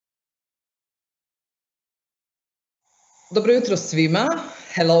Dobro jutro svima.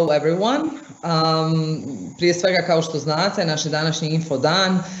 Hello everyone. Prije svega, kao što znate, naš današnji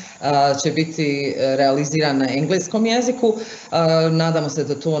infodan će biti realiziran na engleskom jeziku. Nadamo se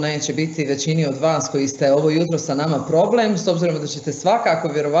da to neće biti većini od vas koji ste ovo jutro sa nama problem, s obzirom da ćete svakako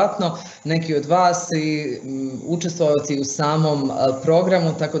vjerovatno neki od vas i učestvovati u samom programu,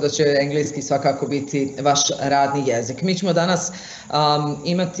 tako da će engleski svakako biti vaš radni jezik. Mi ćemo danas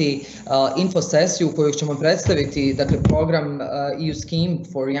imati info sesiju u kojoj ćemo predstaviti, dakle, program EU Scheme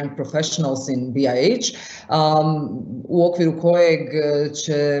for Young Professionals in BiH, u okviru kojeg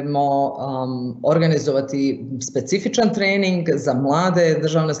ćemo organizovati specifičan trening za mlade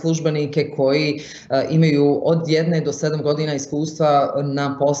državne službenike koji imaju od 1 do 7 godina iskustva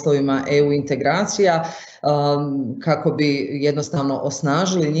na poslovima EU integracija, kako bi jednostavno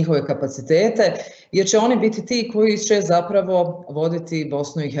osnažili njihove kapacitete, jer će oni biti ti koji će zapravo voditi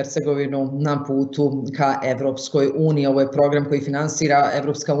Bosnu i Hercegovinu na putu ka Evropskoj uniji. Ovo je program koji finansira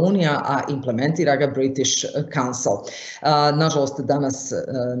Evropska unija, a implementira ga British Council. Nažalost, danas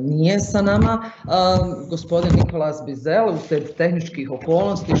nije sa nama gospodin Nikolas Bizel uslijed tehničkih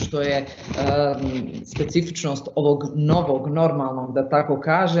okolnosti, što je specifičnost ovog novog normalnog, da tako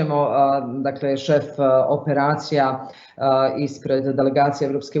kažemo, dakle šef operacija ispred delegacije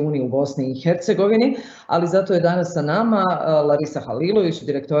Evropske unije u Bosni i Hercegovini, ali zato je danas sa nama Larisa Halilović,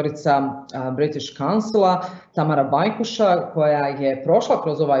 direktorica British Councila, Tamara Bajkuša, koja je prošla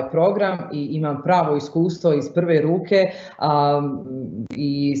kroz ovaj program i ima pravo iskustvo iz prve ruke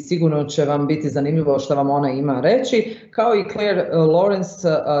i sigurno će vam biti zanimljivo što vam ona ima reći, kao i Claire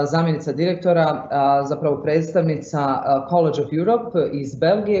Lawrence, zamjenica direktora, zapravo predstavnica College of Europe iz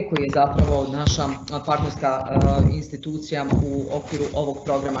Belgije, koji je zapravo naša partnerska institucija u okviru ovog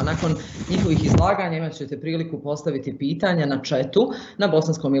programa. Nakon njihovih izlaganja imat ćete priliku postaviti pitanja na chatu, na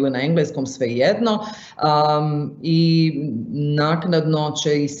bosanskom ili na engleskom, svejedno, i naknadno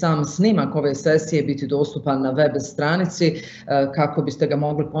će i sam snimak ove sesije biti dostupan na web stranici kako biste ga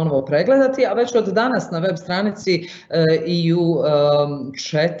mogli ponovo pregledati, a već od danas na web stranici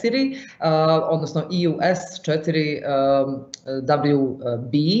EU4, odnosno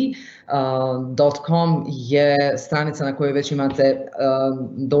EU4WB.com je stranica na kojoj već imate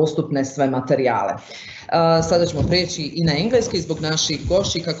dostupne sve materijale. Sada ćemo preći i na engleski zbog naših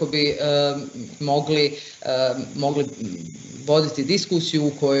gošći kako bi mogli voditi diskusiju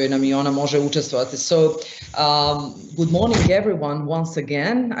u kojoj nam i ona može učestvovati. So, good morning everyone once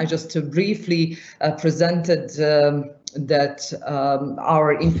again. I just briefly presented that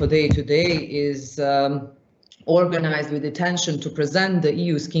our info day today is organized with intention to present the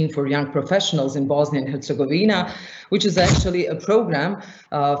EU Scheme for Young Professionals in Bosnia and Herzegovina, which is actually a program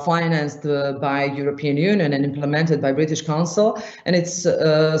financed by European Union and implemented by British Council. And its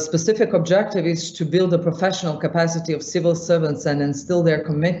specific objective is to build the professional capacity of civil servants and instill their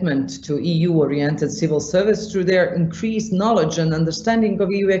commitment to EU-oriented civil service through their increased knowledge and understanding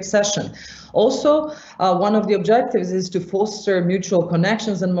of EU accession. Also, one of the objectives is to foster mutual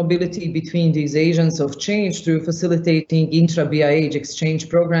connections and mobility between these agents of change through facilitating intra-BiH exchange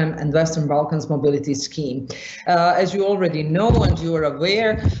program and Western Balkans mobility scheme. As you already know and you are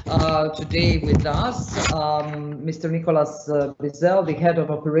aware, today with us, Mr. Nikolas Bizel, the head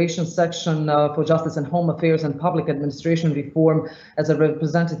of operations section for Justice and Home Affairs and Public Administration Reform, as a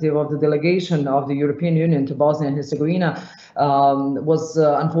representative of the delegation of the European Union to Bosnia and Herzegovina, was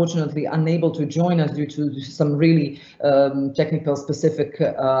unfortunately unable to join us due to some really technical specific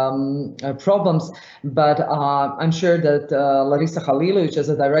problems, but I'm sure that Larisa Halilović, as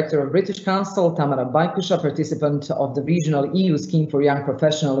a director of British Council, Tamara Bajkuša, participant of the regional EU Scheme for Young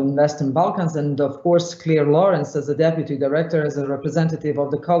Professionals in Western Balkans, and of course Claire Lawrence, as a deputy director, as a representative of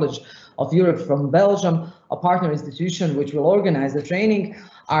the College of Europe from Belgium, a partner institution which will organize the training,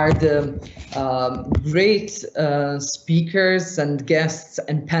 are the great speakers and guests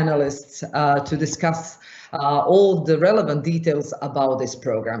and panelists to discuss all the relevant details about this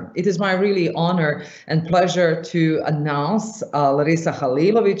program. It is my really honor and pleasure to announce Larisa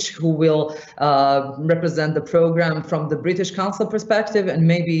Halilović, who will represent the program from the British Council perspective, and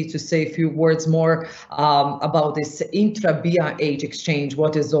maybe to say a few words more about this intra-BiH exchange,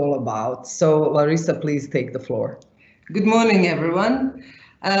 what it's all about. So Larisa, please take the floor. Good morning, everyone.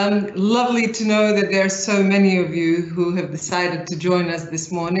 Lovely to know that there are so many of you who have decided to join us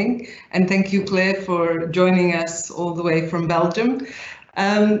this morning, and thank you, Claire, for joining us all the way from Belgium.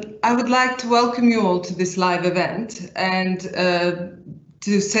 I would like to welcome you all to this live event and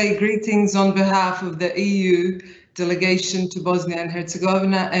to say greetings on behalf of the EU delegation to Bosnia and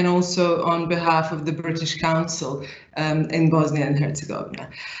Herzegovina, and also on behalf of the British Council in Bosnia and Herzegovina.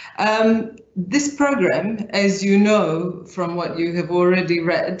 This program, as you know from what you have already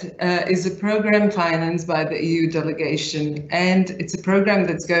read, is a program financed by the EU delegation, and it's a program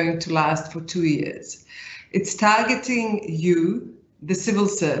that's going to last for 2 years. It's targeting you, the civil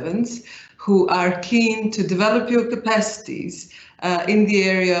servants, who are keen to develop your capacities in the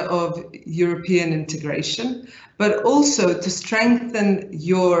area of European integration, but also to strengthen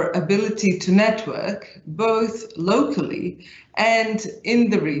your ability to network both locally and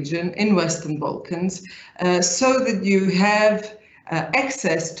in the region, in Western Balkans, so that you have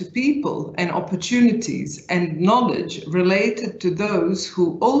access to people and opportunities and knowledge related to those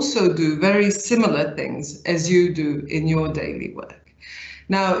who also do very similar things as you do in your daily work.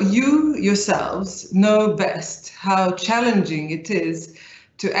 Now, you yourselves know best how challenging it is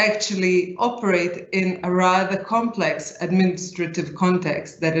to actually operate in a rather complex administrative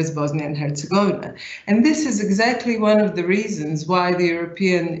context that is Bosnia and Herzegovina. And this is exactly one of the reasons why the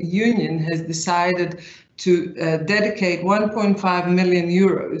European Union has decided to dedicate 1.5 million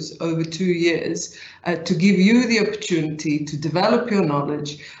euros over 2 years to give you the opportunity to develop your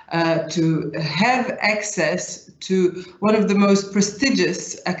knowledge, to have access to one of the most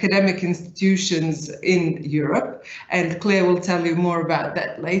prestigious academic institutions in Europe, and Claire will tell you more about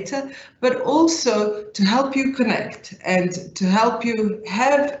that later, but also to help you connect and to help you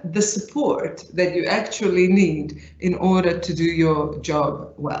have the support that you actually need in order to do your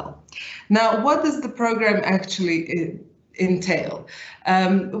job well. Now, what does the program actually entail?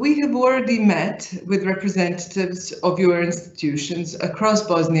 We have already met with representatives of your institutions across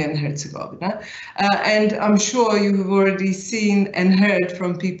Bosnia and Herzegovina, and I'm sure you have already seen and heard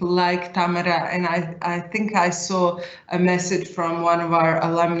from people like Tamara, and I think I saw a message from one of our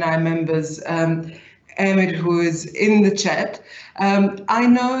alumni members, Emir, who is in the chat. I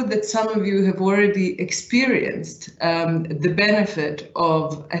know that some of you have already experienced the benefit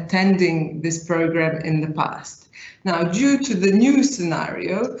of attending this program in the past. Now, due to the new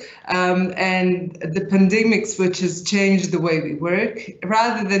scenario and the pandemics, which has changed the way we work,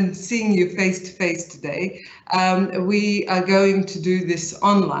 rather than seeing you face to face today, we are going to do this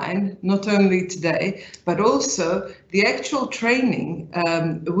online, not only today, but also the actual training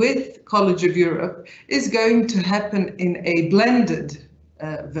with College of Europe is going to happen in a blended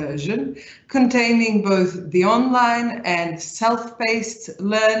version containing both the online and self-paced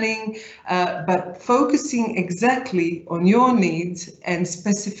learning, but focusing exactly on your needs and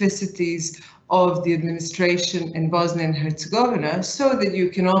specificities of the administration in Bosnia and Herzegovina so that you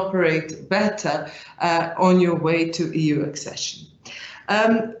can operate better on your way to EU accession.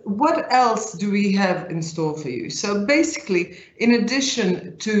 What else do we have in store for you? So basically, in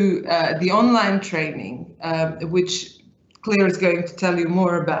addition to the online training, which Claire is going to tell you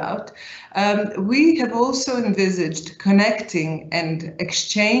more about, we have also envisaged connecting and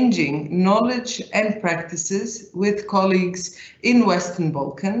exchanging knowledge and practices with colleagues in Western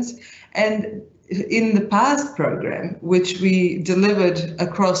Balkans. And in the past program, which we delivered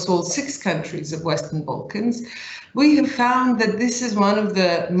across all 6 countries of Western Balkans, we have found that this is one of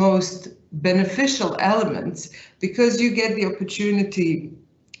the most beneficial elements because you get the opportunity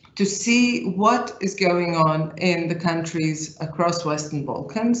to see what is going on in the countries across Western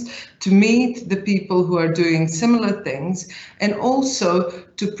Balkans, to meet the people who are doing similar things, and also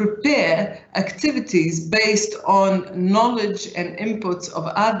to prepare activities based on knowledge and inputs of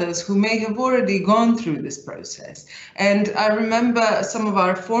others who may have already gone through this process. And I remember some of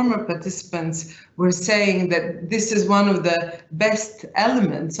our former participants were saying that this is one of the best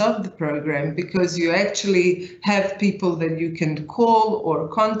elements of the program because you actually have people that you can call or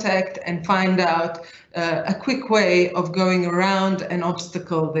contact and find out a quick way of going around an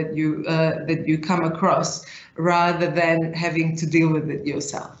obstacle that you come across rather than having to deal with it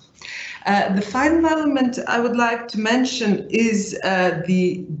yourself. The final element I would like to mention is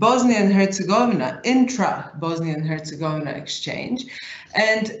the Bosnia and Herzegovina, intra-Bosnia and Herzegovina exchange.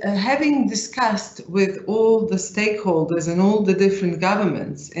 And having discussed with all the stakeholders and all the different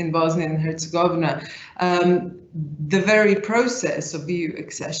governments in Bosnia and Herzegovina the very process of EU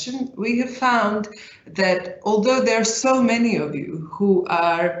accession, we have found that although there are so many of you who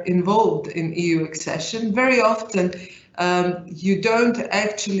are involved in EU accession, very often you don't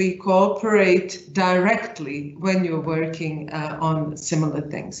actually cooperate directly when you're working on similar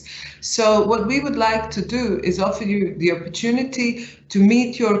things. So what we would like to do is offer you the opportunity to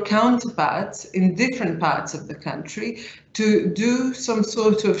meet your counterparts in different parts of the country, to do some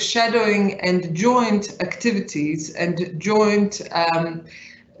sort of shadowing and joint activities and joint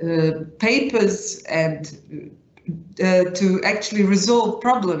papers and to actually resolve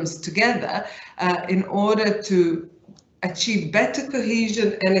problems together in order to achieve better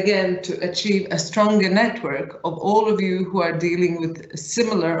cohesion and again to achieve a stronger network of all of you who are dealing with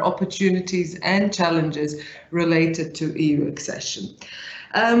similar opportunities and challenges related to EU accession.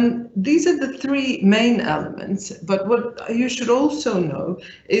 These are the three main elements, but what you should also know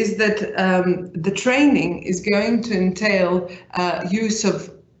is that the training is going to entail use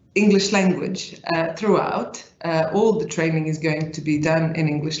of English language throughout. All the training is going to be done in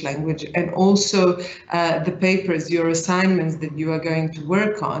English language, and also the papers, your assignments that you are going to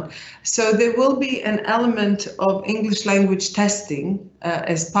work on. So there will be an element of English language testing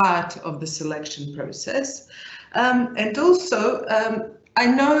as part of the selection process. And also, I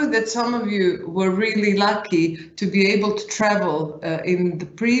know that some of you were really lucky to be able to travel in the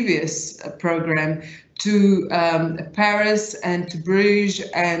previous program to Paris and to Bruges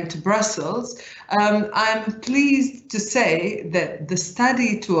and to Brussels. I'm pleased to say that the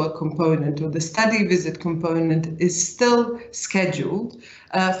study tour component or the study visit component is still scheduled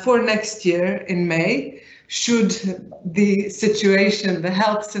for next year in May, should the situation, the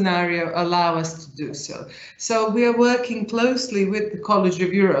health scenario allow us to do so. So we are working closely with the College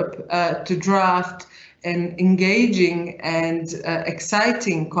of Europe to draft an engaging and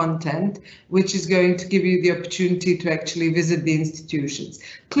exciting content, which is going to give you the opportunity to actually visit the institutions.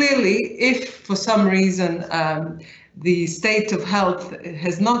 Clearly, if for some reason the state of health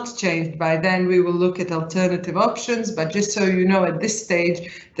has not changed by then, we will look at alternative options, but just so you know at this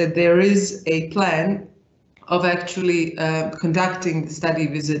stage that there is a plan of actually conducting the study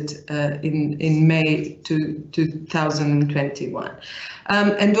visit in May 2021.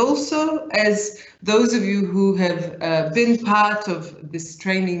 And also, as those of you who have been part of this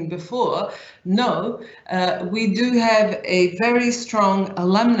training before know, we do have a very strong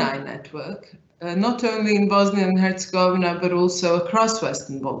alumni network, not only in Bosnia and Herzegovina, but also across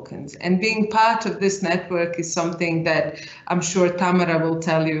Western Balkans. And being part of this network is something that I'm sure Tamara will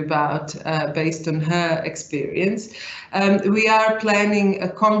tell you about based on her experience. We are planning a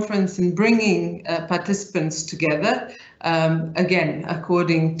conference and bringing participants together, again,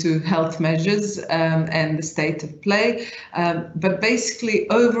 according to health measures and the state of play. But basically,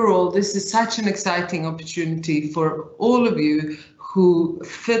 overall, this is such an exciting opportunity for all of you who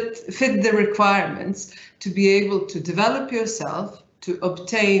fit the requirements to be able to develop yourself, to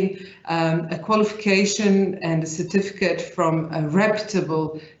obtain a qualification and a certificate from a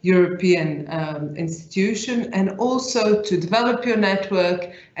reputable European institution, and also to develop your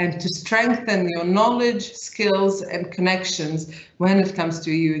network and to strengthen your knowledge, skills and connections when it comes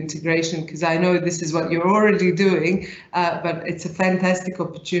to EU integration, because I know this is what you're already doing, but it's a fantastic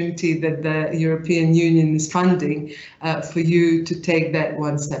opportunity that the European Union is funding for you to take that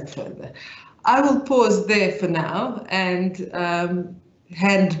one step further. I will pause there for now and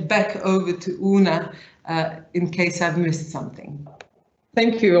hand back over to Una in case I've missed something.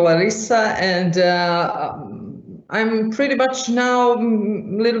 Thank you, Larisa. And I'm pretty much now a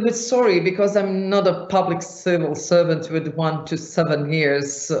little bit sorry because I'm not a public civil servant with 1 to 7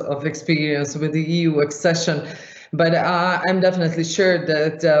 years of experience with the EU accession. But I'm definitely sure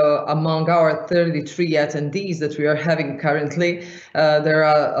that among our 33 attendees that we are having currently, there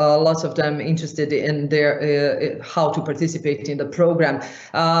are lots of them interested in their how to participate in the program.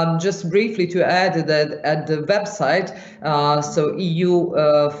 Just briefly to add that at the website, so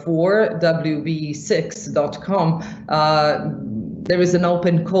EU4WB6.com, there is an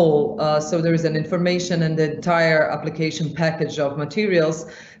open call, so there is an information and the entire application package of materials.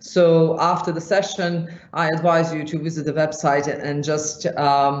 So after the session, I advise you to visit the website and just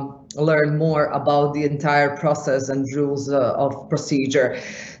learn more about the entire process and rules of procedure.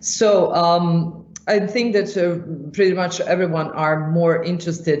 So I think that pretty much everyone are more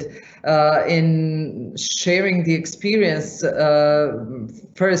interested in sharing the experience,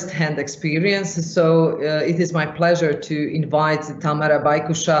 first-hand experience. So it is my pleasure to invite Tamara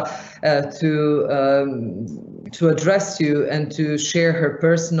Bajkuša to address you and to share her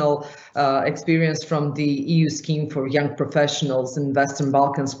personal experience from the EU Scheme for Young Professionals in Western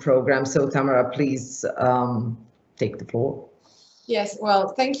Balkans program. So Tamara, please take the floor. Yes, well,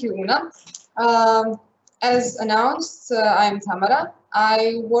 thank you, Una. As announced, I'm Tamara.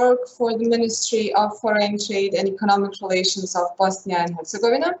 I work for the Ministry of Foreign Trade and Economic Relations of Bosnia and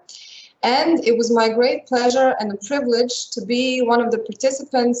Herzegovina. And it was my great pleasure and a privilege to be one of the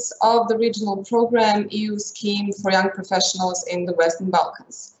participants of the regional program EU Scheme for Young Professionals in the Western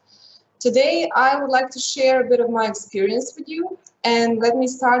Balkans. Today, I would like to share a bit of my experience with you. And let me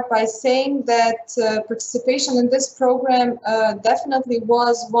start by saying that participation in this program definitely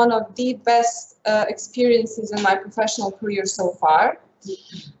was one of the best experiences in my professional career so far.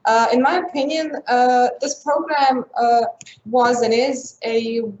 In my opinion, this program was and is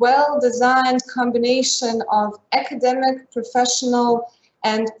a well-designed combination of academic, professional,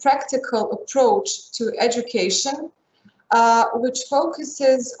 and practical approach to education, which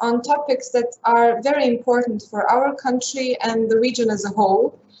focuses on topics that are very important for our country and the region as a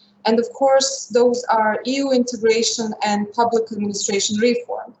whole. And of course, those are EU integration and public administration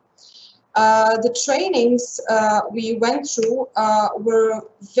reform. The trainings we went through were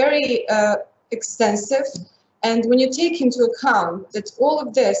very extensive. And when you take into account that all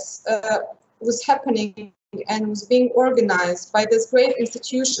of this was happening and was being organized by this great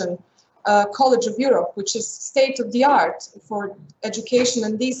institution, College of Europe, which is state-of-the-art for education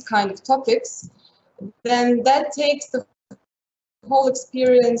and these kind of topics, then that takes the whole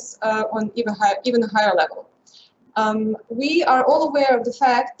experience on even a higher level. We are all aware of the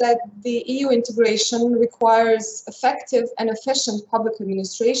fact that the EU integration requires effective and efficient public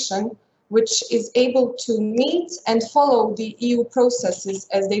administration, which is able to meet and follow the EU processes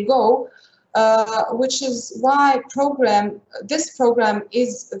as they go, which is why this program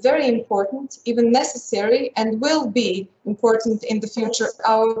is very important, even necessary, and will be important in the future,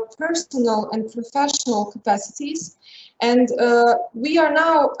 our personal and professional capacities. And we are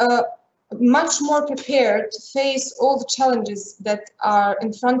now much more prepared to face all the challenges that are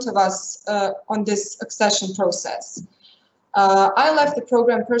in front of us on this accession process. I left the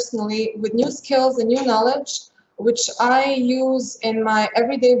program personally with new skills and new knowledge, which I use in my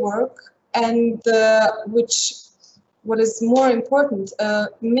everyday work, and which, what is more important,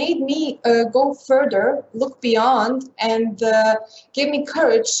 made me go further, look beyond, and gave me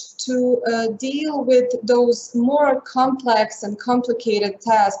courage to deal with those more complex and complicated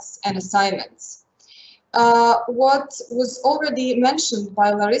tasks and assignments. What was already mentioned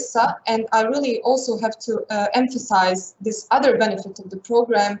by Larisa, and I really also have to emphasize this other benefit of the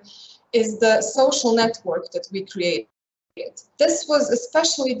program, is the social network that we create. This was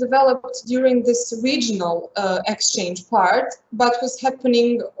especially developed during this regional exchange part, but was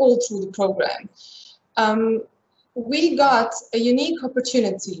happening all through the program. We got a unique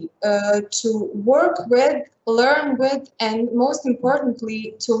opportunity to work with, learn with, and most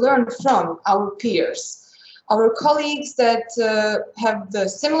importantly, to learn from our peers. Our colleagues that have the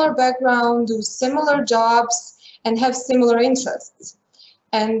similar background, do similar jobs, and have similar interests.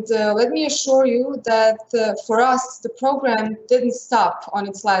 And let me assure you that for us, the program didn't stop on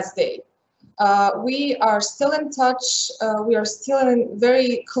its last day. We are still in touch, we are still in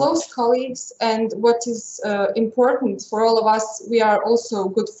very close colleagues, and what is important for all of us, we are also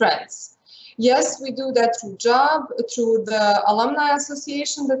good friends. Yes, we do that through job, through the alumni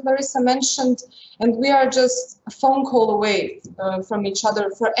association that Larisa mentioned, and we are just a phone call away from each other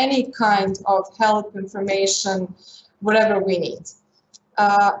for any kind of help, information, whatever we need.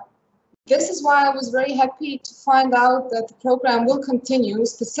 This is why I was very happy to find out that the program will continue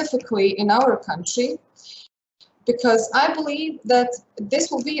specifically in our country, because I believe that this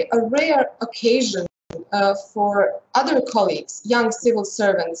will be a rare occasion for other colleagues, young civil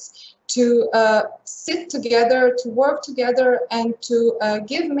servants, to sit together, to work together, and to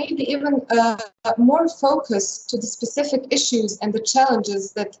give maybe even more focus to the specific issues and the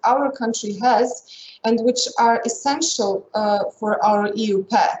challenges that our country has, and which are essential for our EU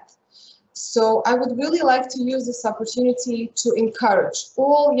path. So I would really like to use this opportunity to encourage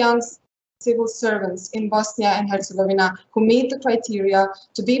all young civil servants in Bosnia and Herzegovina who meet the criteria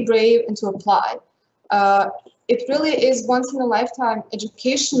to be brave and to apply. It really is once in a lifetime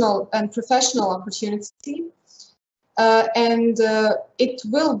educational and professional opportunity, and it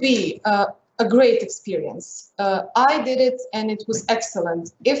will be a great experience. I did it and it was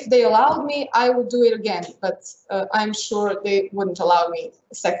excellent. If they allowed me, I would do it again, but I'm sure they wouldn't allow me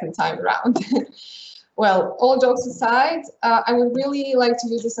a second time around. Well, all jokes aside, I would really like to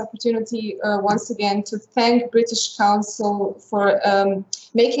use this opportunity once again to thank British Council for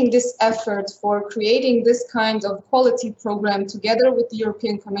making this effort, for creating this kind of quality program together with the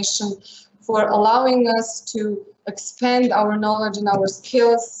European Commission, for allowing us to expand our knowledge and our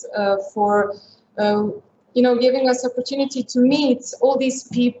skills, for giving us opportunity to meet all these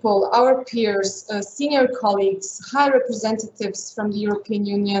people, our peers, senior colleagues, high representatives from the European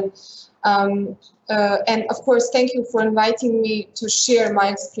Union. And of course, thank you for inviting me to share my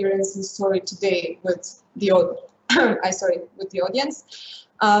experience and story today with the audience.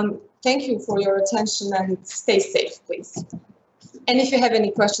 Thank you for your attention and stay safe, please. And if you have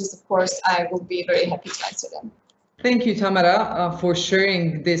any questions, of course, I will be very happy to answer them. Thank you, Tamara, for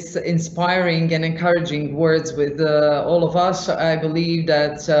sharing this inspiring and encouraging words with all of us. I believe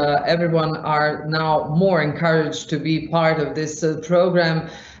that everyone are now more encouraged to be part of this program,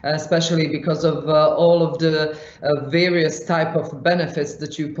 especially because of all of the various type of benefits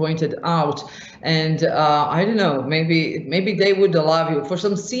that you pointed out. And I don't know, maybe they would allow you for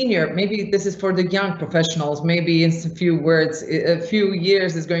some senior, maybe this is for the young professionals, maybe in a few words, a few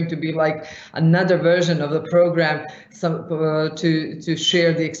years is going to be like another version of the program, to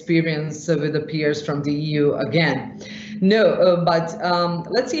share the experience with the peers from the EU again. No, but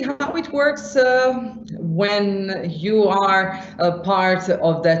let's see how it works when you are a part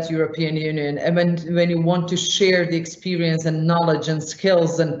of that European Union, and when you want to share the experience and knowledge and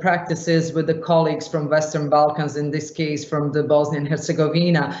skills and practices with the colleagues from Western Balkans, in this case from the Bosnia and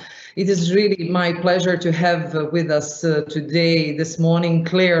Herzegovina. It is really my pleasure to have with us today, this morning,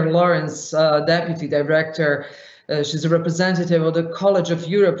 Claire Lawrence, Deputy Director. She's a representative of the College of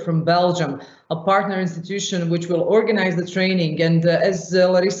Europe from Belgium, a partner institution which will organize the training. And as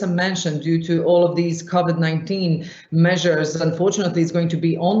Larisa mentioned, due to all of these COVID-19 measures, unfortunately, it's going to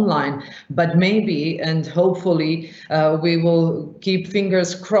be online. But maybe and hopefully we will keep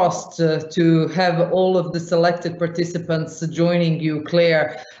fingers crossed to have all of the selected participants joining you,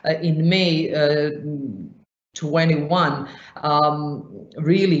 Claire, in May 21,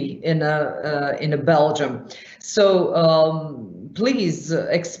 really in a Belgium. So please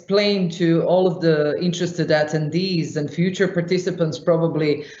explain to all of the interested attendees and future participants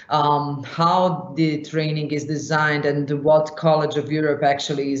probably how the training is designed and what College of Europe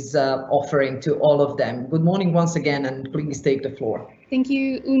actually is offering to all of them. Good morning once again, and please take the floor. Thank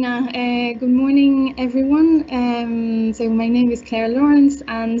you, Una. Good morning, everyone. So my name is Claire Lawrence,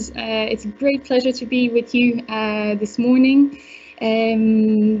 and it's a great pleasure to be with you this morning.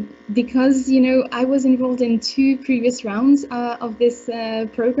 Because, you know, I was involved in 2 previous rounds of this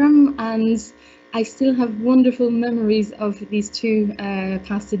program, and I still have wonderful memories of these 2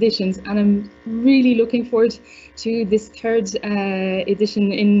 past editions, and I'm really looking forward to this 3rd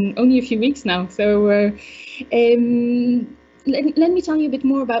edition in only a few weeks now. So let me tell you a bit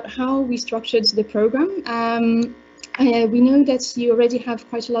more about how we structured the program. We know that you already have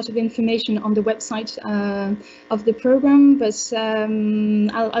quite a lot of information on the website of the program, but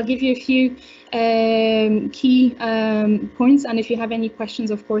I'll give you a few key points, and if you have any questions,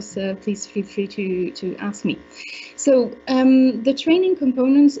 of course, please feel free to ask me. So the training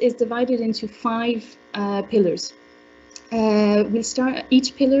components is divided into 5 pillars. We'll start,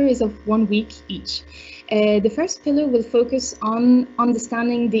 each pillar is of 1 week each. The first pillar will focus on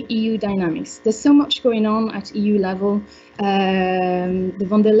understanding the EU dynamics. There's so much going on at EU level. The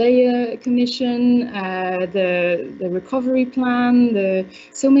von der Leyen Commission, the recovery plan,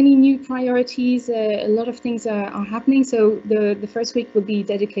 so many new priorities, a lot of things are happening. So the first week will be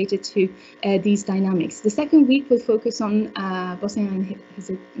dedicated to these dynamics. The second week will focus on Bosnia and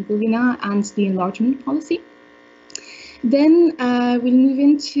Herzegovina and the enlargement policy. Then we'll move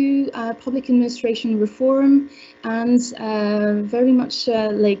into public administration reform and very much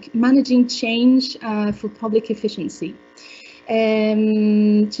like managing change for public efficiency.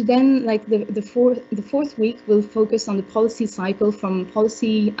 To then, like the fourth week, will focus on the policy cycle from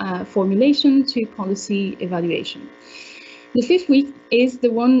policy formulation to policy evaluation. The 5th week is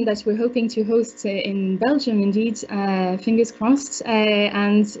the one that we're hoping to host in Belgium, indeed, fingers crossed,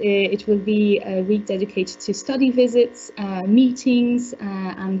 and it will be a week dedicated to study visits, meetings,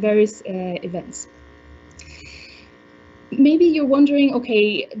 and various events. Maybe you're wondering,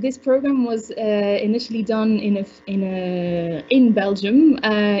 okay, this program was initially done in Belgium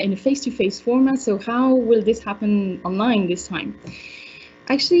in a face-to-face format, so how will this happen online this time?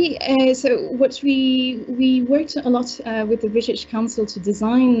 Actually, so what we worked a lot with the British Council to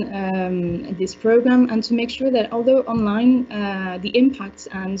design this program, and to make sure that although online, the impact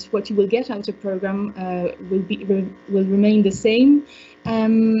and what you will get out of the program will remain the same.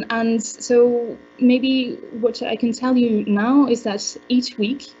 And so maybe what I can tell you now is that each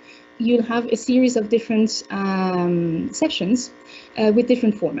week you'll have a series of different sessions with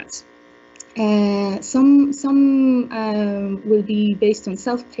different formats. Some will be based on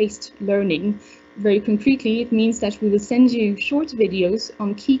self-paced learning, very concretely, it means that we will send you short videos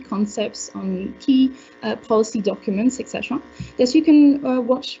on key concepts, on key policy documents, etc., that you can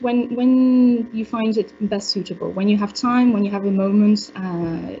watch when you find it best suitable. When you have time, when you have a moment,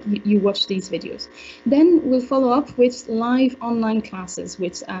 you watch these videos. Then we'll follow up with live online classes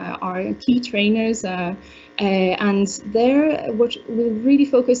with our key trainers, and there what we'll really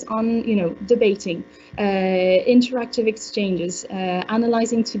focus on, debating, interactive exchanges,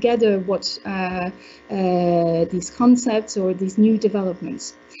 analyzing together what these concepts or these new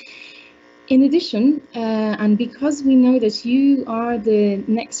developments. In addition, and because we know that you are the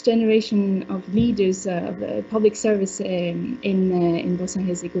next generation of leaders of public service in Bosnia and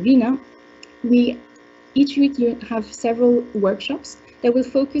Herzegovina, each week you have several workshops that will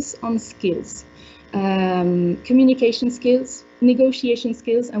focus on skills. Communication skills, negotiation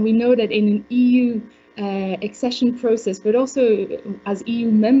skills, and we know that in an EU accession process, but also as EU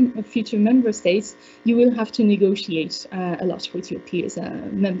future member states, you will have to negotiate a lot with your peers,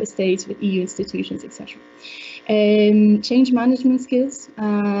 member states, with EU institutions, etc. Change management skills,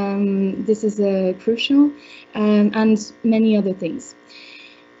 this is crucial, and many other things.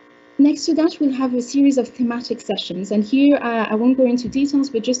 Next to that, we'll have a series of thematic sessions, and here I won't go into details,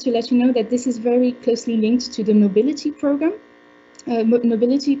 but just to let you know that this is very closely linked to the mobility program,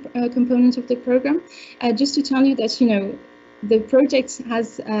 mobility component of the program. Just to tell you that, the project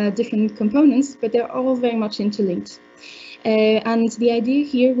has different components, but they're all very much interlinked. And the idea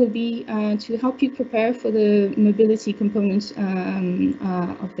here will be to help you prepare for the mobility component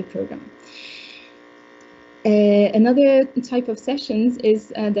of the program. Another type of sessions is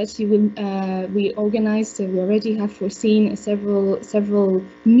that you will we organized. We already have foreseen several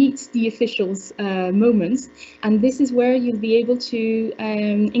meet the officials moments, and this is where you'll be able to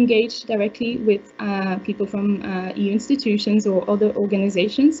engage directly with people from EU institutions or other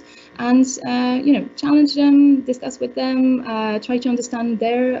organizations, and challenge them, discuss with them, try to understand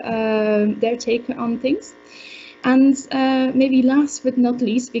their take on things. And maybe last but not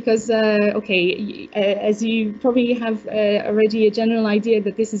least, because, as you probably have already a general idea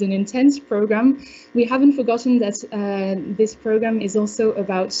that this is an intense program, we haven't forgotten that this program is also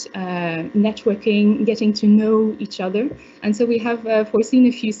about networking, getting to know each other. And so we have foreseen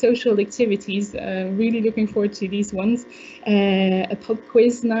a few social activities, really looking forward to these ones, a pub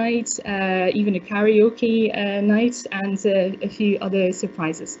quiz night, even a karaoke night, and a few other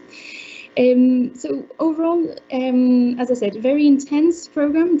surprises. So overall, as I said, very intense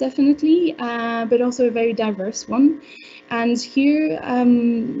program, definitely, but also a very diverse one. And here,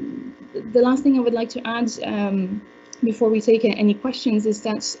 the last thing I would like to add before we take any questions is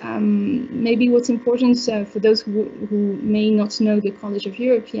that maybe what's important for those who may not know the College of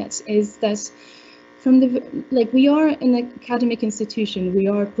Europe yet is that we are an academic institution, we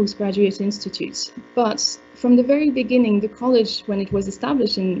are a postgraduate institute, but from the very beginning, the college, when it was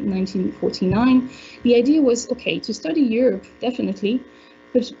established in 1949, the idea was, to study Europe, definitely,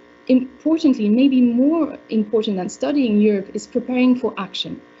 but importantly, maybe more important than studying Europe is preparing for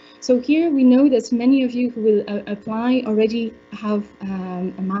action. So here we know that many of you who will apply already have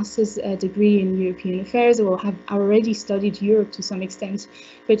a master's degree in European affairs or have already studied Europe to some extent.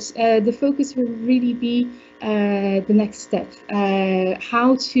 But the focus will really be the next step,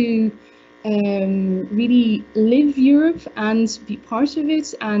 how to really live Europe and be part of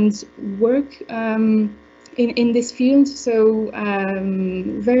it and work in this field. So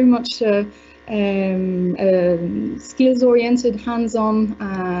very much skills-oriented, hands-on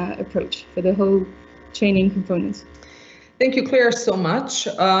approach for the whole training component. Thank you, Claire, so much.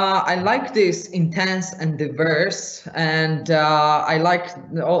 I like this intense and diverse, and I like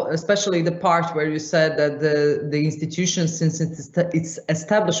especially the part where you said that the institution, since its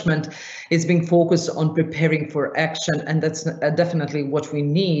establishment, is being focused on preparing for action, and that's definitely what we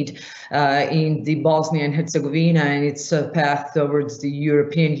need in the Bosnia and Herzegovina and its path towards the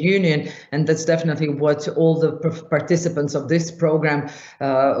European Union, and that's definitely what all the participants of this program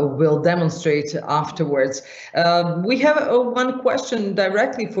will demonstrate afterwards. We have one question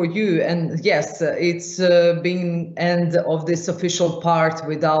directly for you, and yes, it's been end of this official part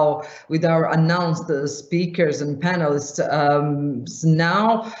with our announced speakers and panelists.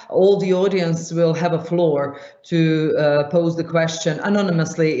 Now all the audience will have a floor to pose the question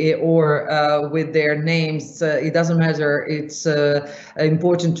anonymously or with their names. It doesn't matter. It's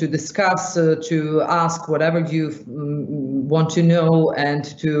important to discuss, to ask whatever you want to know, and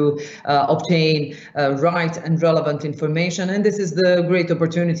to obtain right and relevant information information, and this is the great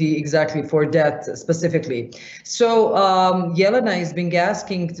opportunity exactly for that specifically. So Jelena is being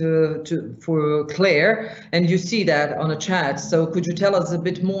asking for Claire, and you see that on a chat. So could you tell us a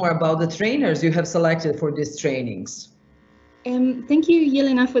bit more about the trainers you have selected for these trainings? Thank you,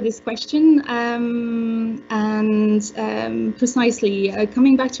 Jelena, for this question. Precisely,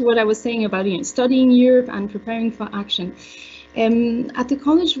 coming back to what I was saying about studying Europe and preparing for action. At the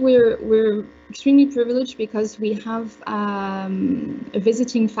college, we're extremely privileged because we have a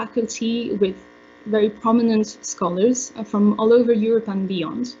visiting faculty with very prominent scholars from all over Europe and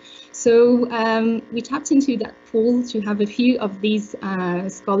beyond. So we tapped into that pool to have a few of these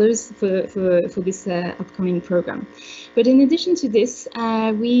scholars for this upcoming program. But in addition to this,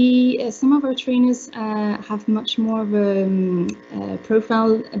 some of our trainers have much more of a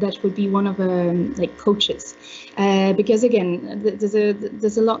profile that would be one of like coaches, because again,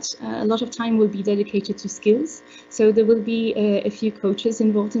 there's a lot of time will be dedicated to skills. So there will be a few coaches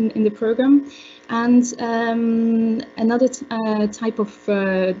involved in the program. And another type of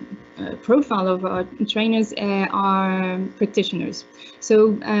profile of our trainers are practitioners.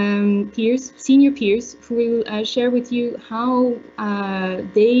 So peers, senior peers, who will share with you how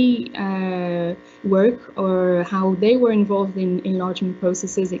they work or how they were involved in enlargement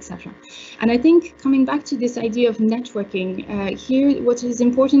processes, etc. And I think coming back to this idea of networking, here what is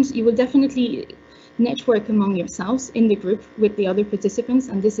important, you will definitely network among yourselves in the group with the other participants,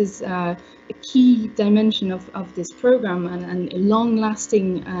 and this is a key dimension of this program, and a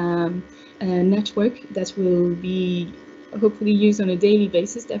long-lasting network that will be hopefully used on a daily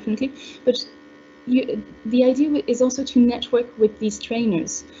basis, definitely. But the idea is also to network with these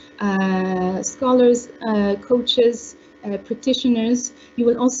trainers, scholars, coaches, practitioners. You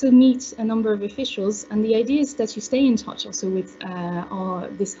will also meet a number of officials, and the idea is that you stay in touch also with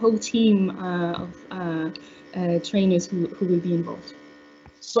this whole team of trainers who will be involved.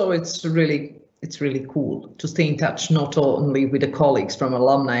 So it's really cool to stay in touch, not only with the colleagues from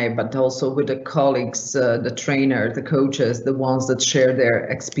alumni, but also with the colleagues, the trainer, the coaches, the ones that share their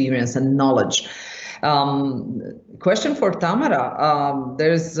experience and knowledge. Question for Tamara.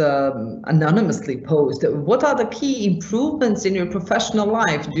 There's anonymously posed. What are the key improvements in your professional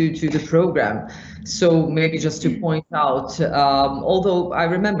life due to the program? So maybe just to point out, although I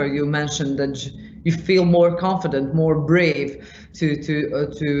remember you mentioned that you feel more confident, more brave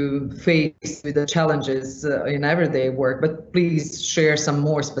to face with the challenges in everyday work, but please share some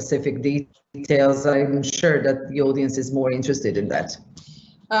more specific details. I'm sure that the audience is more interested in that.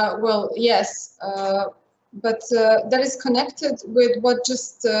 Well, yes, but that is connected with what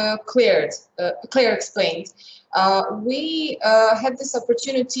just Claire explained. We had this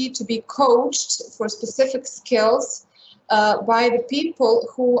opportunity to be coached for specific skills by the people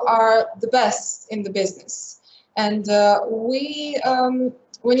who are the best in the business. And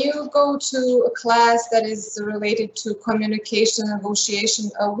when you go to a class that is related to communication,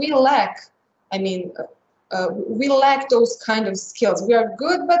 negotiation, we lack those kind of skills. We are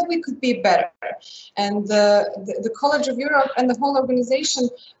good, but we could be better. And the College of Europe and the whole organization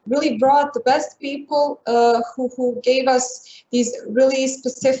really brought the best people who gave us these really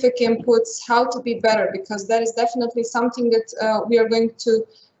specific inputs how to be better, because that is definitely something that we are going to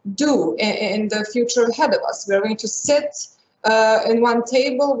do in the future ahead of us. We are going to sit in one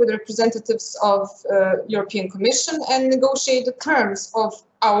table with representatives of European Commission and negotiate the terms of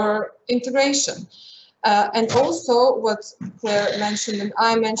our integration. And also what Claire mentioned and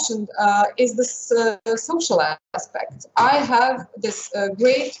I mentioned is this social aspect. I have this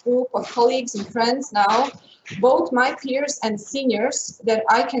great group of colleagues and friends now, both my peers and seniors, that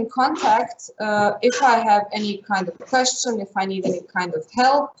I can contact if I have any kind of question, if I need any kind of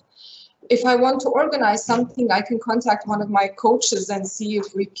help. If I want to organize something, I can contact one of my coaches and see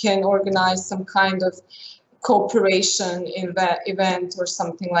if we can organize some kind of cooperation event or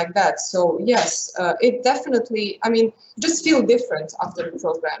something like that. So yes, it definitely, just feel different after the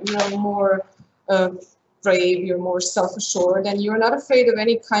program. You're more brave, you're more self-assured, and you're not afraid of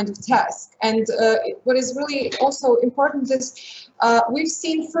any kind of task. And what is really also important is we've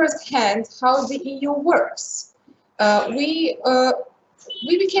seen firsthand how the EU works. We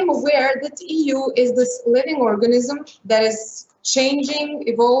became aware that the EU is this living organism that is changing,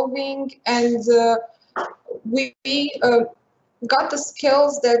 evolving, and we got the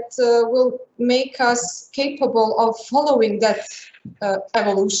skills that will make us capable of following that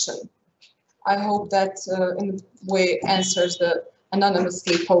evolution. I hope that in a way answers the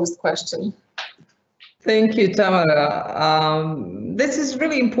anonymously posed question. Thank you, Tamara. This is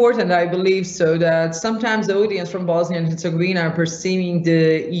really important, I believe, so that sometimes the audience from Bosnia and Herzegovina are perceiving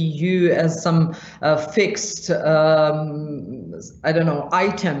the EU as some fixed, I don't know,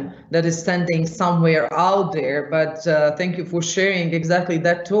 item that is standing somewhere out there. But thank you for sharing exactly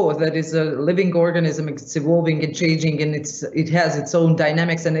that thought. That is a living organism. It's evolving and changing, and it has its own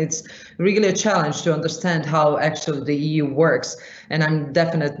dynamics, and it's really a challenge to understand how actually the EU works. And I'm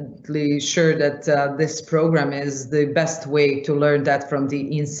definitely sure that this program is the best way to learn that from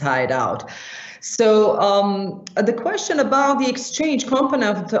the inside out. So the question about the exchange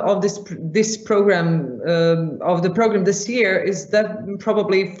component of this program, of the program this year, is that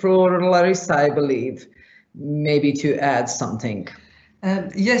probably for Larisa, I believe, maybe to add something.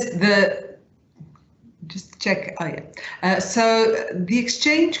 Yes, just check. Oh, yeah. So the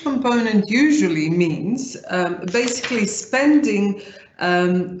exchange component usually means basically spending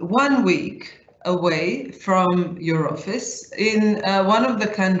 1 week away from your office in one of the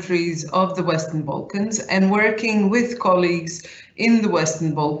countries of the Western Balkans and working with colleagues in the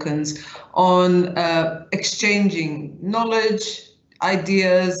Western Balkans on exchanging knowledge,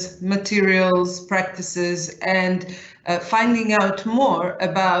 ideas, materials, practices, and finding out more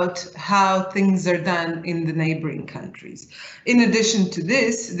about how things are done in the neighboring countries. In addition to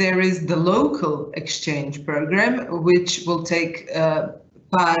this, there is the local exchange program, which will take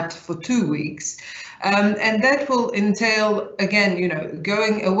part for 2 weeks. And that will entail, again,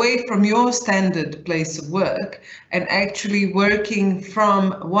 going away from your standard place of work and actually working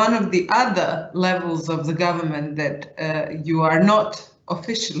from one of the other levels of the government that you are not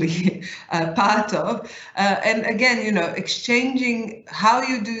officially part of, and again, exchanging how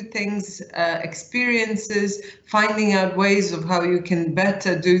you do things, experiences, finding out ways of how you can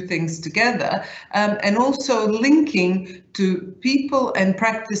better do things together, and also linking to people and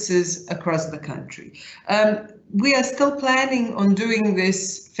practices across the country. We are still planning on doing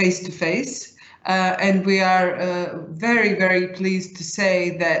this face-to-face, and we are very, very pleased to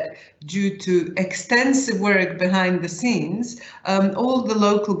say that due to extensive work behind the scenes, all the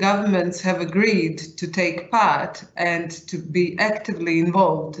local governments have agreed to take part and to be actively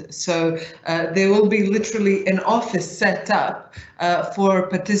involved. So there will be literally an office set up for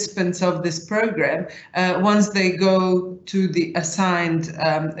participants of this program once they go to the assigned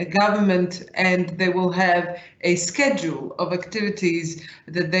government, and they will have a schedule of activities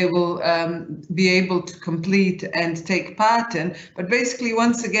that they will be able to complete and take part in. But basically,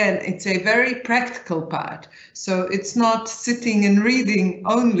 once again, it's a very practical part. So it's not sitting and reading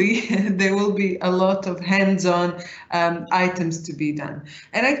only. There will be a lot of hands-on items to be done.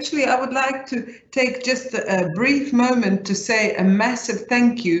 And actually, I would like to take just a brief moment to say a massive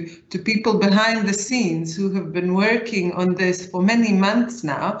thank you to people behind the scenes who have been working on this for many months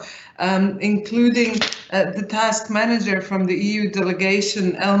now, including the task manager from the EU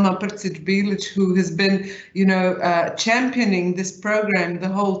delegation, Elma Prcic-Bilic, who has been, championing this program the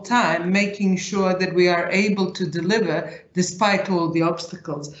whole time, making sure that we are able to deliver despite all the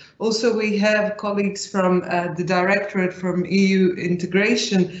obstacles. Also, we have colleagues from the Directorate from EU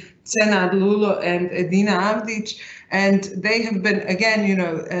Integration, Senad Lulo and Edina Avdic, and they have been,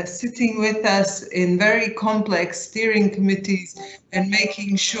 again, sitting with us in very complex steering committees and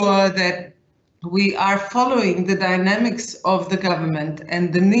making sure that we are following the dynamics of the government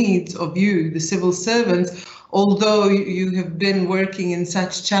and the needs of you, the civil servants, although you have been working in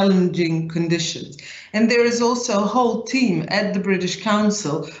such challenging conditions. And there is also a whole team at the British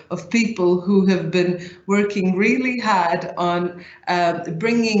Council of people who have been working really hard on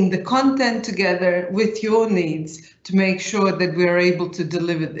bringing the content together with your needs to make sure that we are able to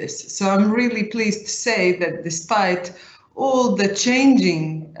deliver this. So I'm really pleased to say that despite all the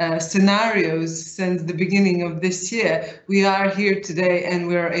changing scenarios since the beginning of this year, we are here today and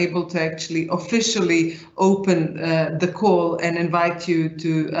we are able to actually officially open the call and invite you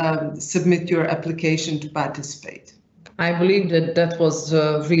to submit your application to participate. I believe that was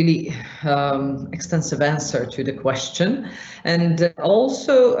a really extensive answer to the question. And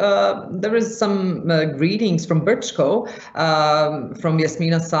also there is some greetings from Brčko, from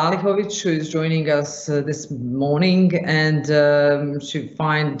Jasmina Halilović, who is joining us this morning, and she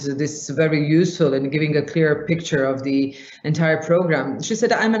finds this very useful in giving a clear picture of the entire program. She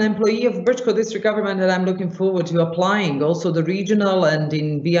said, I'm an employee of Brčko district government and I'm looking forward to applying. Also the regional and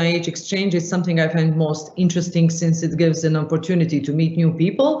in BiH exchange is something I find most interesting, since it gives an opportunity to meet new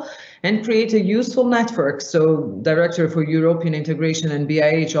people and create a useful network. So Director for European Integration and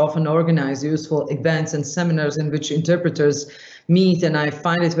BiH often organize useful events and seminars in which interpreters meet, and I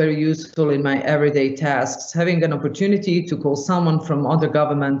find it very useful in my everyday tasks, having an opportunity to call someone from other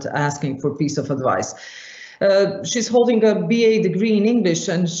government asking for a piece of advice. She's holding a BA degree in English,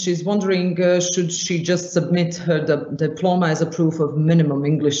 and she's wondering, should she just submit her diploma as a proof of minimum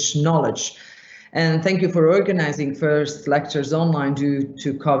English knowledge? And thank you for organizing first lectures online due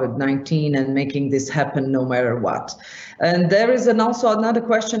to COVID-19 and making this happen no matter what. And there is also another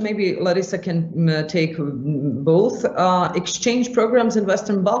question, maybe Larisa can take both. Exchange programs in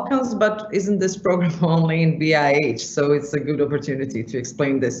Western Balkans, but isn't this program only in BiH? So it's a good opportunity to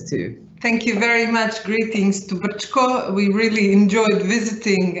explain this too. Thank you very much. Greetings to Brčko. We really enjoyed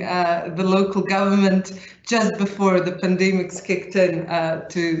visiting the local government just before the pandemics kicked in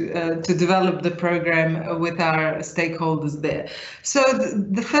to develop the program with our stakeholders there. So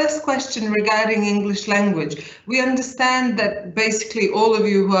the first question regarding English language, we understand that basically all of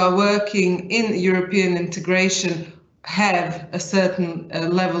you who are working in European integration have a certain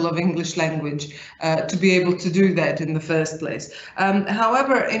level of English language to be able to do that in the first place.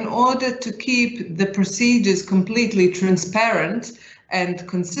 However, in order to keep the procedures completely transparent and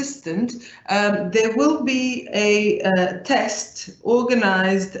consistent, there will be a test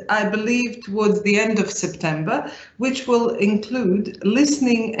organized, I believe, towards the end of September, which will include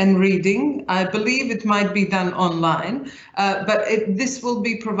listening and reading. I believe it might be done online, but this will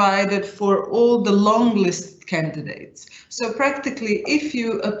be provided for all the long list candidates. So practically, if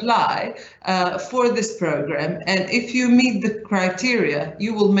you apply for this program and if you meet the criteria,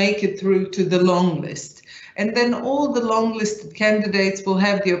 you will make it through to the long list. And then all the long listed candidates will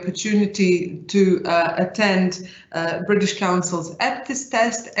have the opportunity to attend British Council's aptness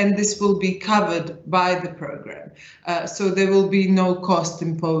test, and this will be covered by the program. So there will be no cost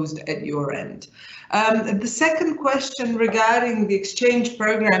imposed at your end. The second question regarding the exchange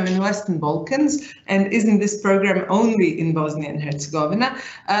program in Western Balkans, and isn't this program only in Bosnia and Herzegovina?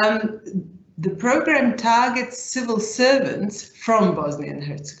 The program targets civil servants from Bosnia and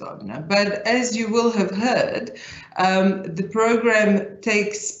Herzegovina, but as you will have heard, the program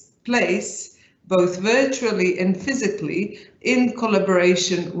takes place both virtually and physically in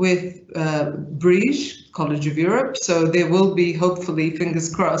collaboration with BiH, College of Europe. So there will be, hopefully,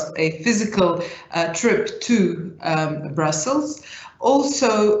 fingers crossed, a physical trip to Brussels.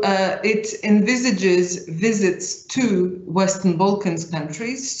 Also, it envisages visits to Western Balkans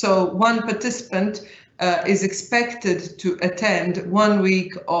countries. So one participant is expected to attend 1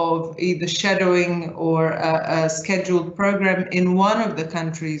 week of either shadowing or a scheduled program in one of the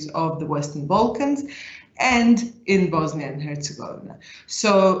countries of the Western Balkans and in Bosnia and Herzegovina.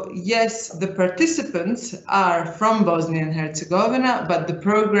 So yes, the participants are from Bosnia and Herzegovina, but the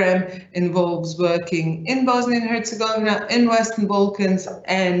program involves working in Bosnia and Herzegovina, in Western Balkans,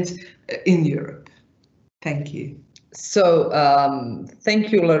 and in Europe. Thank you. So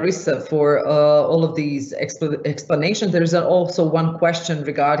thank you, Larissa, for all of these explanations. There is also one question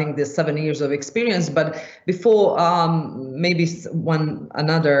regarding the 7 years of experience, but before maybe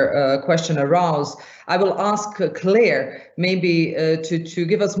another question arose, I will ask Claire maybe to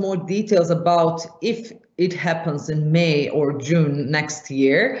give us more details about if it happens in May or June next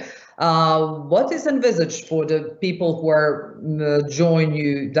year. What is envisaged for the people who are join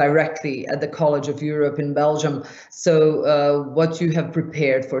you directly at the College of Europe in Belgium? So what you have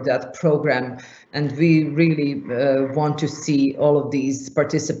prepared for that program, and we really want to see all of these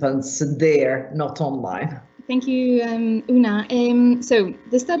participants there, not online. Thank you, Una. So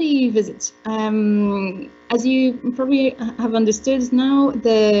the study visit, as you probably have understood now,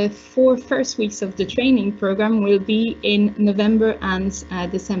 the 4 first weeks of the training program will be in November and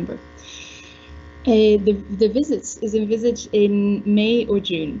December. The visits is envisaged in May or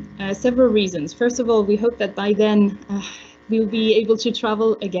June. Several reasons. First of all, we hope that by then we'll be able to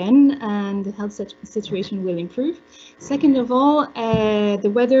travel again and the health situation will improve. Second of all, the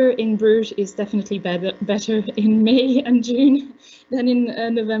weather in Bruges is definitely better in May and June than in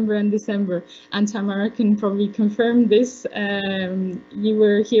November and December. And Tamara can probably confirm this. You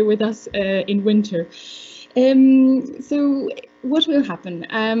were here with us in winter. So what will happen?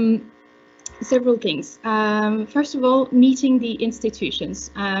 Several things. First of all, meeting the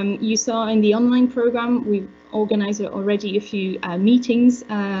institutions. You saw in the online program, we've organized already a few meetings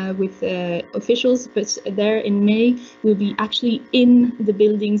with officials, but there in May, we'll be actually in the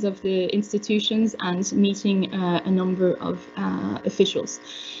buildings of the institutions and meeting a number of officials.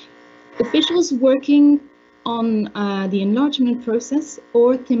 Officials working on the enlargement process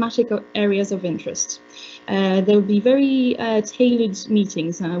or thematic areas of interest. There will be very tailored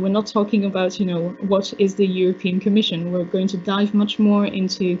meetings. We're not talking about, what is the European Commission. We're going to dive much more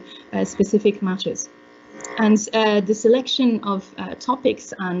into specific matters. And the selection of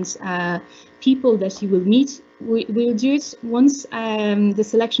topics and people that you will meet, we'll do it once the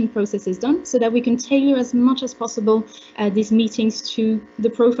selection process is done, so that we can tailor as much as possible these meetings to the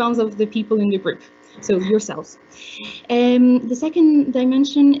profiles of the people in the group, so yourselves. The second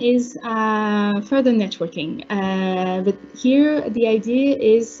dimension is further networking. But here the idea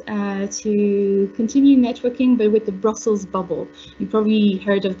is to continue networking, but with the Brussels bubble. You probably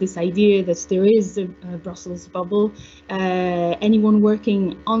heard of this idea that there is a Brussels bubble. Anyone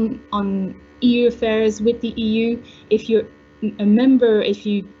working on EU affairs with the EU, if you're a member, if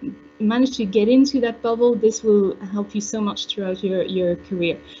you manage to get into that bubble, this will help you so much throughout your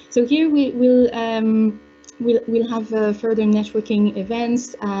career. So here we'll have further networking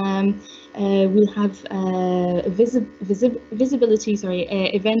events. We'll have a visibility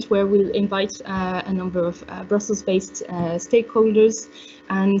event where we'll invite a number of Brussels-based stakeholders,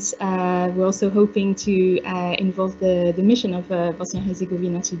 and we're also hoping to involve the mission of Bosnia and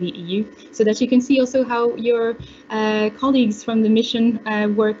Herzegovina to the EU, so that you can see also how your colleagues from the mission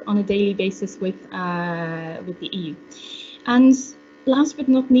work on a daily basis with the EU. And last but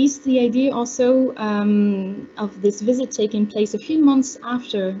not least, the idea also of this visit taking place a few months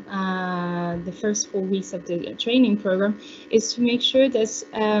after the first 4 weeks of the training program is to make sure that,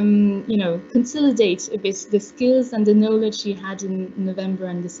 you know, consolidate a bit the skills and the knowledge you had in November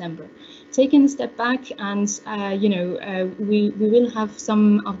and December. Taking a step back and, you know, we will have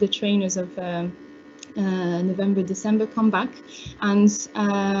some of the trainers of November, December come back and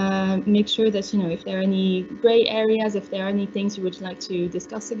make sure that, you know, if there are any grey areas, if there are any things you would like to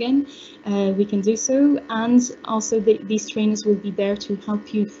discuss again, we can do so. And also these trainers will be there to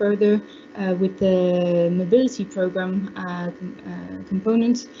help you further with the mobility program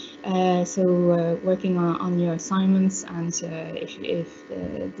component. So working on your assignments, and if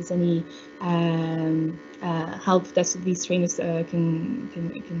there's any help that these trainers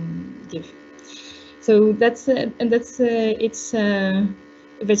can give. So that's it's.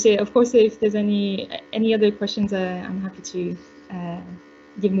 But of course, if there's any other questions, I'm happy to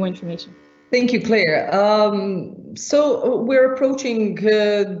give more information. Thank you, Claire. So we're approaching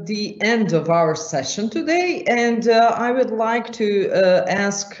the end of our session today, and I would like to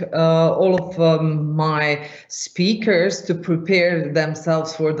ask all of my speakers to prepare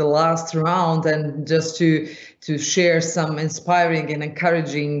themselves for the last round, and just to share some inspiring and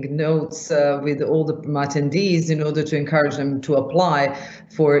encouraging notes with all the attendees in order to encourage them to apply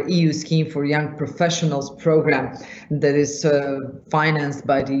for EU Scheme for Young Professionals program that is financed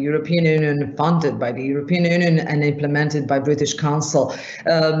by the European Union, funded by the European Union, and implemented by British Council.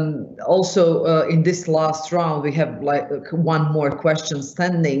 Also, in this last round, we have like one more question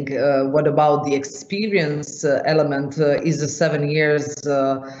standing. What about the experience element? Is the 7 years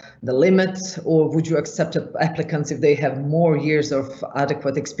the limit, or would you accept applicants if they have more years of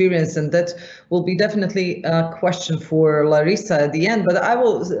adequate experience? And that will be definitely a question for Larisa at the end. But I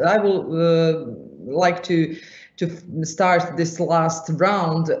will like to start this last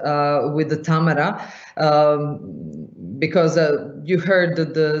round with the Tamara, because you heard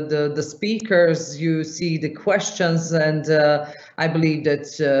the speakers, you see the questions, and I believe that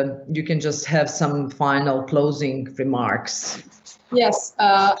you can just have some final closing remarks. Yes,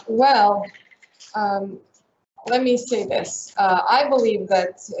 well, let me say this. I believe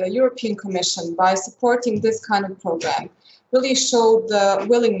that European Commission, by supporting this kind of program, really showed the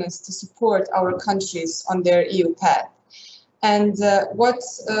willingness to support our countries on their EU path. And what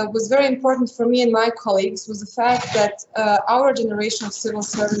was very important for me and my colleagues was the fact that our generation of civil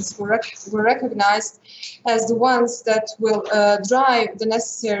servants were recognized as the ones that will drive the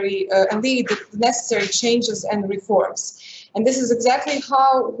necessary and lead the necessary changes and reforms. And this is exactly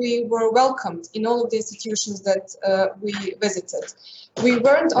how we were welcomed in all of the institutions that we visited. We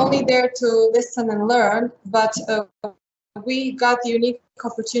weren't only there to listen and learn, but we got the unique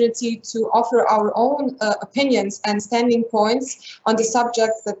opportunity to offer our own opinions and standing points on the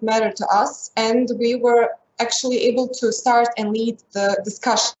subjects that matter to us. And we were actually able to start and lead the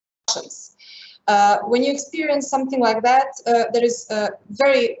discussions. When you experience something like that, there is a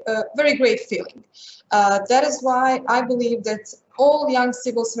very great feeling. That is why I believe that all young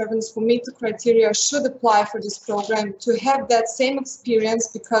civil servants who meet the criteria should apply for this program to have that same experience,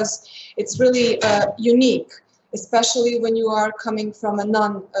 because it's really unique, especially when you are coming from a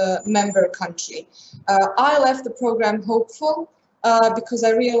non-member country. I left the program hopeful because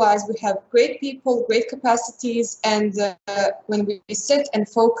I realized we have great people, great capacities, and when we sit and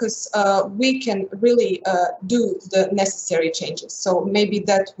focus, we can really do the necessary changes. So maybe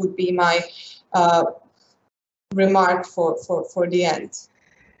that would be my remark for the end.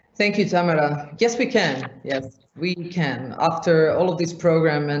 Thank you, Tamara. Yes, we can. Yes, we can. After all of this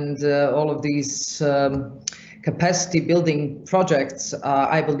program and all of these capacity building projects,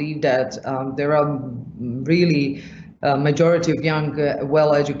 I believe that there are really a majority of young,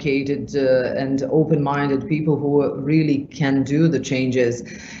 well-educated and open-minded people who really can do the changes.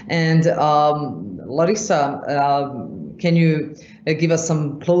 And Larisa, can you give us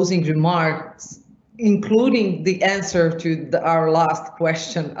some closing remarks, including the answer to our last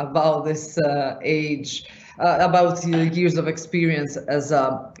question about this age, about years of experience as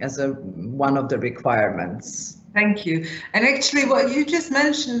one of the requirements? Thank you. And actually what you just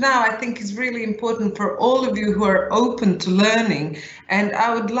mentioned now, I think is really important for all of you who are open to learning. And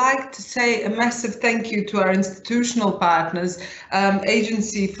I would like to say a massive thank you to our institutional partners,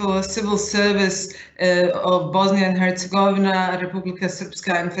 Agency for Civil Service of Bosnia and Herzegovina, Republika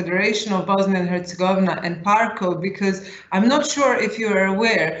Srpska, and Federation of Bosnia and Herzegovina, and PARCO, because I'm not sure if you are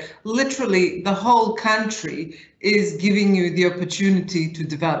aware, literally the whole country is giving you the opportunity to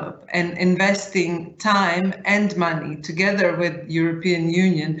develop and investing time and money together with European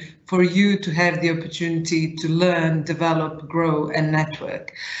Union for you to have the opportunity to learn, develop, grow, and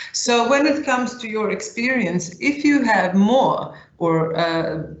network. So when it comes to your experience, if you have more or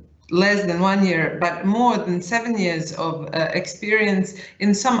less than 1 year, but more than 7 years of experience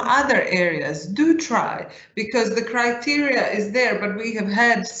in some other areas, do try, because the criteria is there, but we have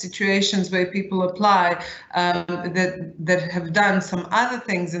had situations where people apply that have done some other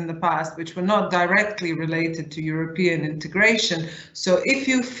things in the past which were not directly related to European integration. So if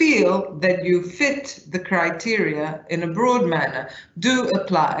you feel that you fit the criteria in a broad manner, do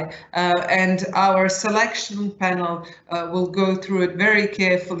apply, and our selection panel will go through it very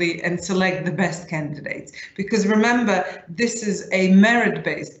carefully and select the best candidates. Because remember, this is a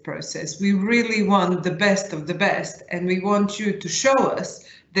merit-based process. We really want the best of the best, and we want you to show us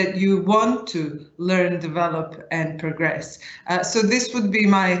that you want to learn, develop, and progress. So this would be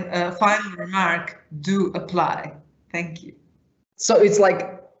my final remark: do apply. Thank you. So it's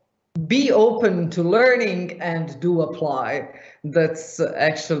like, be open to learning and do apply. That's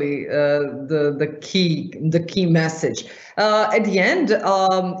actually the key message. At the end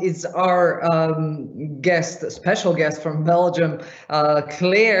is our special guest from Belgium,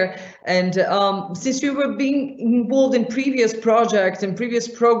 Claire. And since you were being involved in previous projects and previous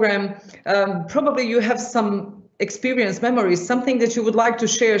program, probably you have some experience, memories, something that you would like to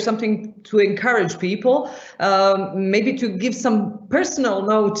share, something to encourage people, maybe to give some personal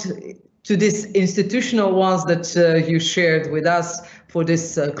note to this institutional ones that you shared with us for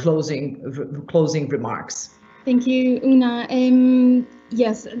this closing remarks. Thank you, Una.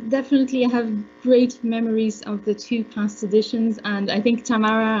 Yes, definitely I have great memories of the 2 past editions, and I think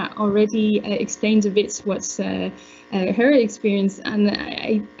Tamara already explained a bit what's her experience, and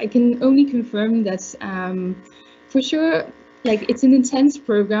I can only confirm that for sure, like, it's an intense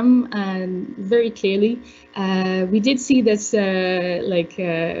program, and very clearly we did see that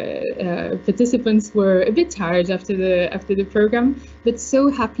participants were a bit tired after the program, but so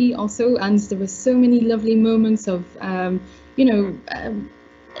happy also, and there were so many lovely moments of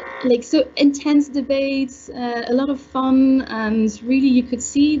like so intense debates, a lot of fun, and really you could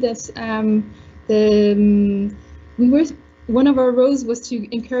see that one of our roles was to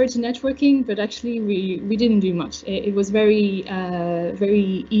encourage networking, but actually we didn't do much. It was very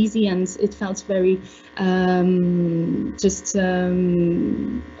easy, and it felt very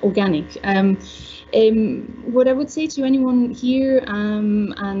organic. What I would say to anyone here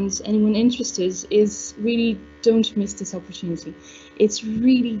and anyone interested is really don't miss this opportunity. It's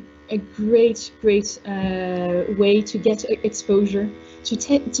really a great way to get exposure,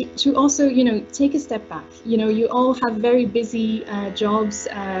 to also, take a step back. You all have very busy jobs.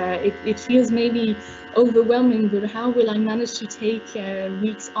 It feels maybe overwhelming, but how will I manage to take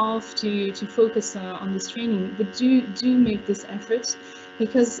weeks off to focus on this training? But do make this effort,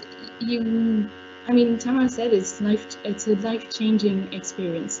 because Tamara said it's a life-changing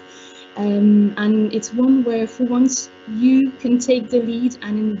experience. And it's one where, for once, you can take the lead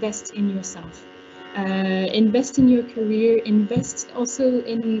and invest in yourself, invest in your career, invest also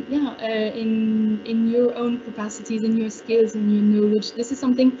in your own capacities, in your skills, in your knowledge. This is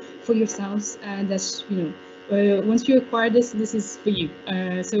something for yourselves that once you acquire this is for you.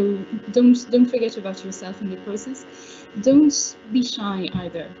 So don't forget about yourself in the process. Don't be shy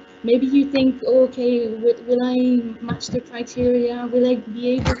either. maybe you think, okay, will I match the criteria? Will I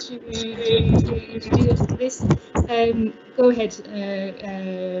be able to do this? Go ahead,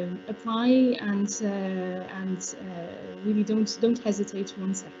 apply, and really don't hesitate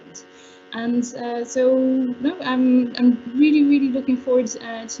 1 second. And so no, I'm really looking forward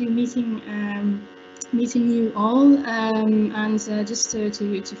to meeting you all, and just to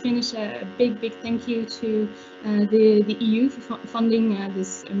finish, a big thank you to the EU for funding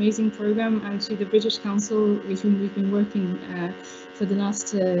this amazing program, and to the British Council with whom we've been working for the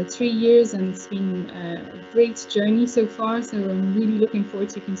last 3 years, and it's been a great journey so far. So I'm really looking forward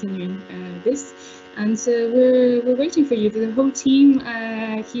to continuing this, and we're waiting for you, the whole team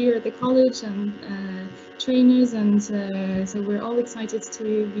here at the college, and trainers, and so we're all excited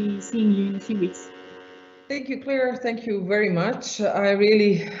to be seeing you in a few weeks. Thank you, Claire. Thank you very much. I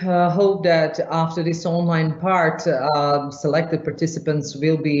really hope that after this online part, selected participants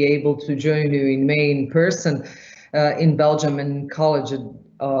will be able to join you in May in person in Belgium and College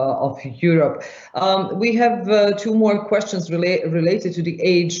of Europe. We have 2 more questions related to the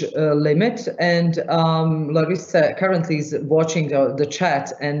age limit, and Larisa currently is watching the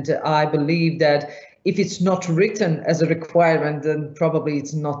chat, and I believe that if it's not written as a requirement, then probably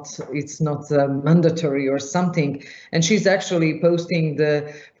it's not mandatory or something. And she's actually posting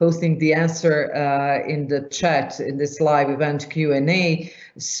the answer in the chat in this live event Q&A.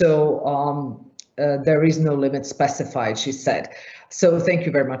 So there is no limit specified, she said. So thank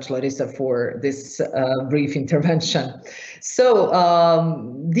you very much, Larisa, for this brief intervention. So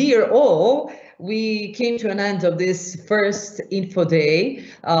dear all, we came to an end of this first info day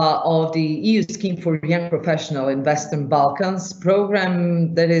of the EU Scheme for Young Professionals in Western Balkans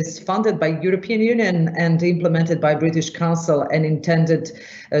program that is funded by European Union and implemented by British Council, and intended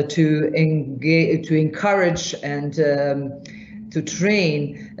to encourage and to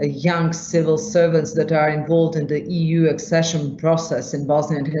train young civil servants that are involved in the EU accession process in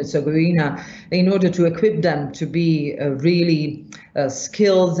Bosnia and Herzegovina, in order to equip them to be really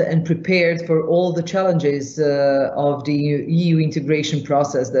skilled and prepared for all the challenges of the EU integration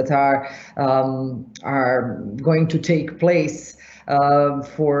process that are going to take place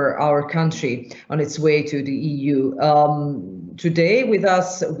for our country on its way to the EU. Today with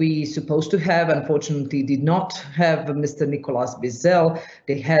us, we supposed to have, unfortunately did not have, Mr. Nicolas Bizel,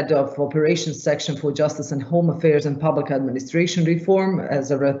 the head of Operations Section for Justice and Home Affairs and Public Administration Reform,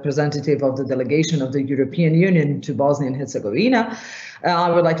 as a representative of the delegation of the European Union to Bosnia and Herzegovina. I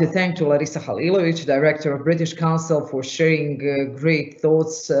would like to thank Larisa Halilović, Director of British Council, for sharing great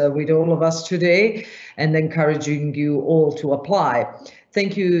thoughts with all of us today, and encouraging you all to apply.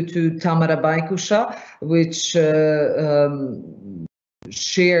 Thank you to Tamara Bajkuša, which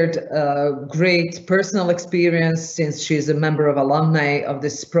shared great personal experience since she's a member of alumni of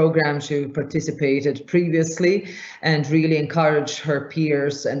this program. She participated previously and really encouraged her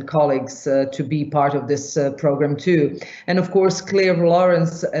peers and colleagues to be part of this program too. And of course, Claire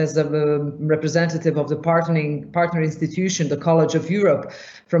Lawrence, as a representative of the partner institution, the College of Europe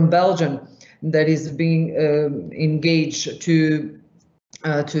from Belgium, that is being engaged to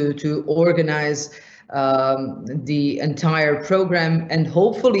organize the entire program, and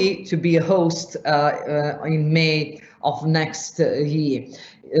hopefully to be a host in May of next year.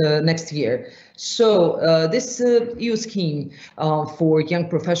 So this EU scheme for young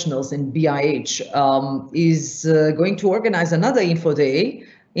professionals in BiH is going to organize another info day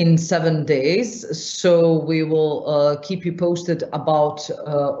in 7 days. So we will keep you posted about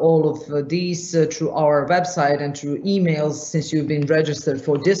all of these through our website and through emails, since you've been registered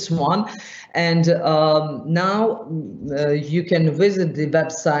for this one. And now you can visit the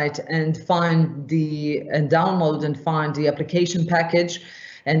website and download and find the application package,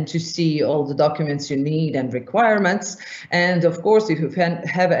 and to see all the documents you need and requirements. And of course, if you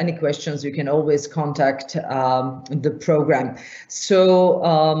have any questions, you can always contact the program. So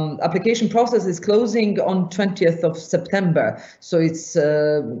application process is closing on 20th of September. So it's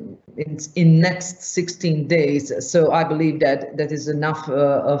in next 16 days. So I believe that that is enough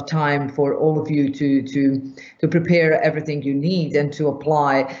of time for all of you to prepare everything you need and to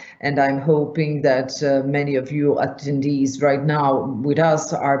apply. And I'm hoping that many of you attendees right now with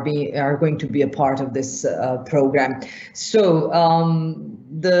us are going to be a part of this program. So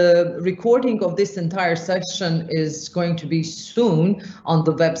the recording of this entire session is going to be soon on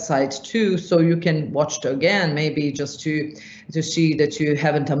the website too, so you can watch it again, maybe just to see that you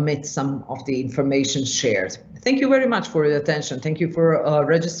haven't omit some of the information shared. thank you very much for your attention. Thank you for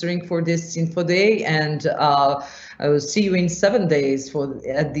registering for this Info Day, and I will see you in 7 days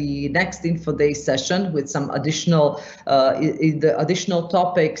at the next Info Day session with some additional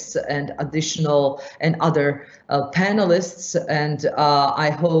topics and other panelists, and I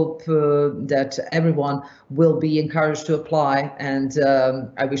hope that everyone will be encouraged to apply, and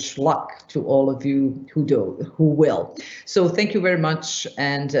I wish luck to all of you who will. So thank you very much,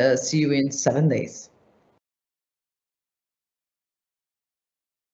 and see you in 7 days.